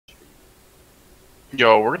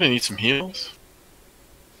Yo, we're gonna need some heals.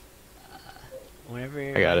 Uh, whenever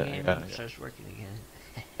I got my it. I game got it. starts working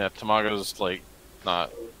again. Yeah, Tamago's like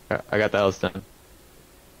not. I got the house done.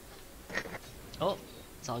 Oh,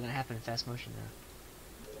 it's all gonna happen in fast motion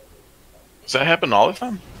now. Does that happen all the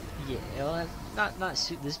time? Yeah, well, not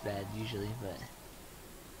suit this bad usually,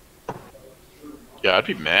 but Yeah, I'd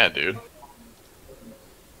be mad, dude.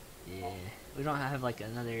 yeah, we don't have like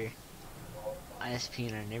another ISP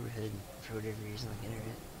in our neighborhood for whatever reason, like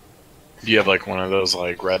internet. Do you have like one of those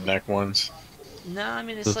like redneck ones? No, I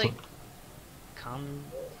mean it's like Com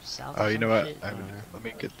South. Oh, or you know some what? shit. I don't know. Let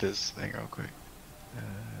me get this thing real quick.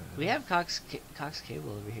 We have Cox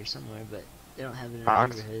Cable over here somewhere, but they don't have it in our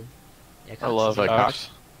Cox? neighborhood. Yeah, Cox I love is- Cox.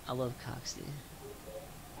 I love Cox, dude.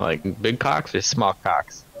 Like big cocks or small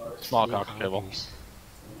cocks? Small Big Cox cable. honkers.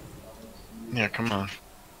 Yeah, come on.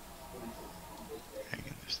 Hang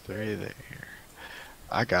on, there's 3 there.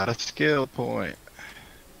 I got a skill point.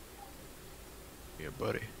 Yeah,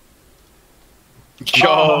 buddy. Yo,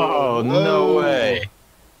 Oh, no Whoa. way.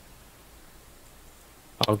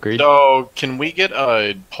 All greed? so can we get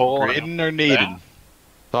a poll? Grading or needed?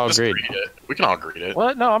 It's all Just greed. greet it. We can all greet it.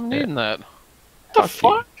 What? No, I'm needing that. What the Fuck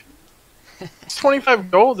you. fuck? It's 25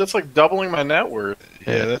 gold. That's like doubling my net worth.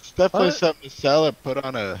 Yeah, that's definitely What? something to sell or put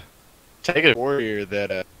on a Take it. warrior that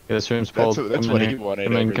Yeah, this room's full. that's Come what in he here. wanted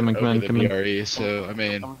Come in, over, come in, come over in, the come in. BRE. So I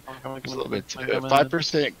mean, it's a little bit Come in.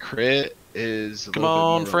 5% crit is a Come little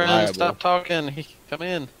on, bit more friend, reliable. stop talking. Come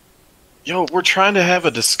in. Yo, we're trying to have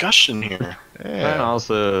a discussion here. And Yeah,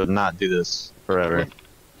 also not do this forever.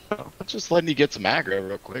 I'm just letting you get some aggro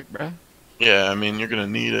real quick, bruh. Yeah, I mean, you're gonna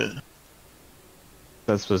need it.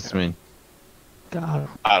 That's supposed to mean. God.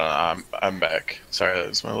 I don't know. I'm back. Sorry, that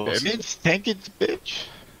was my little. It means tank it, bitch.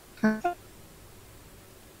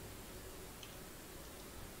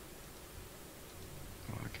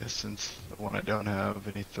 Well, I guess since the one I don't have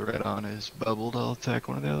any threat on is bubbled, I'll attack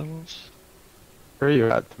one of the other ones. Where are you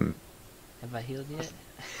at? Have I healed yet?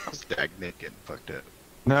 Stagnant getting fucked up.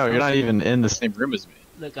 No, you're not even in the same room as me.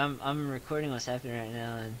 Look, I'm recording what's happening right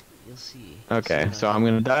now, and you'll see. Okay, You'll see so what I'm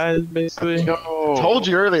gonna die basically. Yo, Told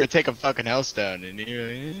you earlier, take a fucking house down, and you're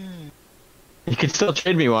like, eh. You can still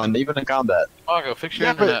trade me one, even in combat. Tamago, fix your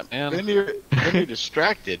Yeah, but internet, man. then you're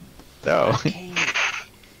distracted. No. Okay.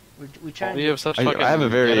 We try Well, you have such fucking. I have a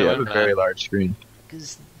very, ghetto I have a internet. very large screen.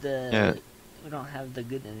 because the Yeah. we don't have the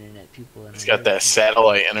good internet people in he's our got that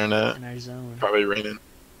satellite internet. in our zone. Probably raining.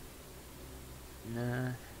 Nah.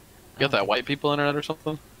 You got that white people internet or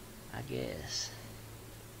something? I guess.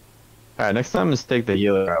 Alright, next time let's take the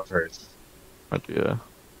healer out first. Might be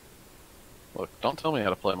Look, don't tell me how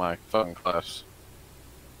to play my fucking class.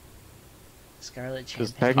 Scarlet because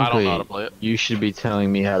Champagne. I don't know how to technically play it. you should be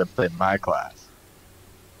telling me how to play my class.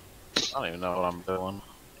 I don't even know what I'm doing.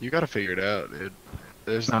 You gotta figure it out, dude.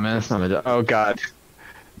 There's No man, that's not my job. Oh god.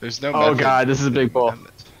 there's no. Oh method. god, this is a big bull.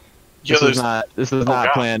 Yo, This there's is not. This is Oh, not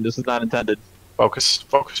God. planned. This is not intended. focus,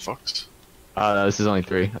 focus, focus. No, this is only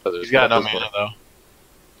 3. I thought there was He's got no multiple. mana though.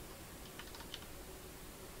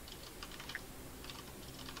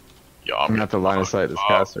 Yo, I'm gonna have to line of sight this Oh,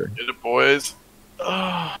 caster. Get it, boys.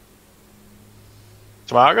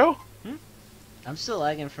 Tamago? I'm still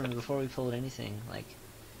lagging from before we pulled anything. Like,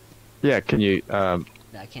 Yeah, can you? no,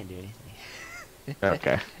 I can't do anything.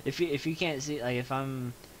 Okay. If you can't see, like, if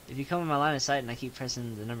you come in my line of sight and I keep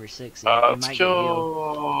pressing the number 6, you Let's might get healed.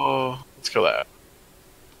 kill. Let's kill that.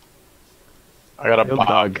 I got a Heal bomb.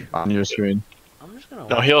 dog on your screen. I'm just gonna.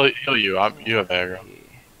 No, walk heal you. You have aggro. here.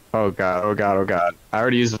 Oh god. Oh god. Oh god. I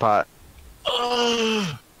already used the pot.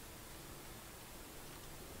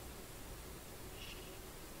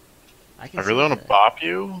 I can I see really want to that. bop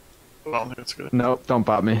you. I don't think it's good. Nope. Don't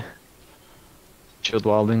bop me. Shield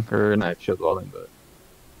welding or not shield welding, but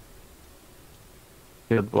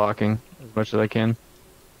shield blocking as much as I can.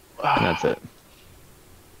 And that's it.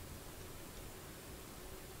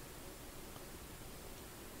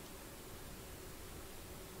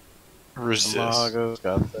 Resist. Tamago's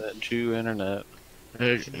got that Jew internet.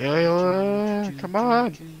 Hey, come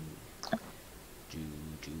on.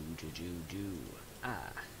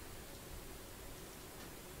 Ah.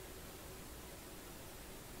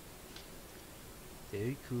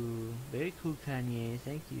 Very cool, Kanye.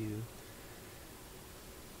 Thank you.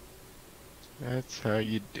 That's how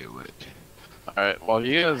you do it. Alright, while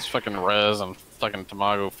you guys fucking res and fucking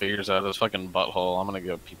Tamago figures out his fucking butthole, I'm gonna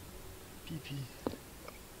go pee.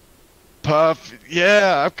 Puff,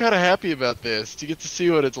 yeah, I'm kind of happy about this. You get to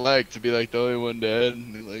see what it's like to be like the only one dead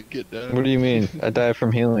and like get done. What do you mean? I die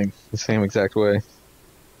from healing the same exact way.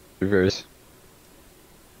 Reverse.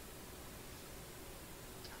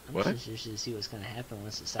 I'm What? just interested to see what's gonna happen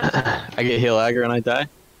once it stops. I get heal aggro and I die.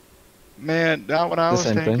 Man, not what I The was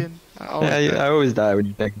same thing. thinking. I always die when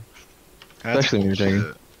you're tanking. That's especially when you're tanking.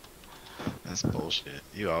 bullshit. That's bullshit.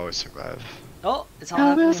 You always survive. Oh, it's all Oh,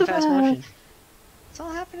 happening in we'll fast survive. motion. It's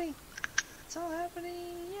all happening. It's all happening.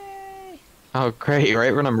 Yay! Oh, great.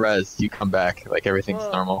 Right when I'm res, you come back. Like everything's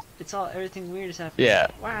Whoa. normal. It's all everything weird is happening. Yeah.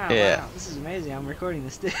 Wow. Yeah. Wow. This is amazing. I'm recording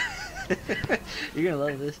this. You're gonna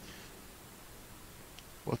love this.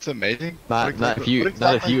 What's amazing? Not What if you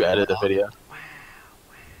exactly- edit the video. Wow. Wow.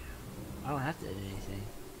 I don't have to edit anything.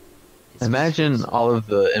 It's Imagine just- all of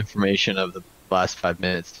the information of the last 5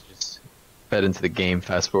 minutes just fed into the game,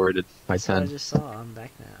 fast forwarded by That's what I 10. just saw. I'm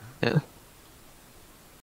back now. Yeah.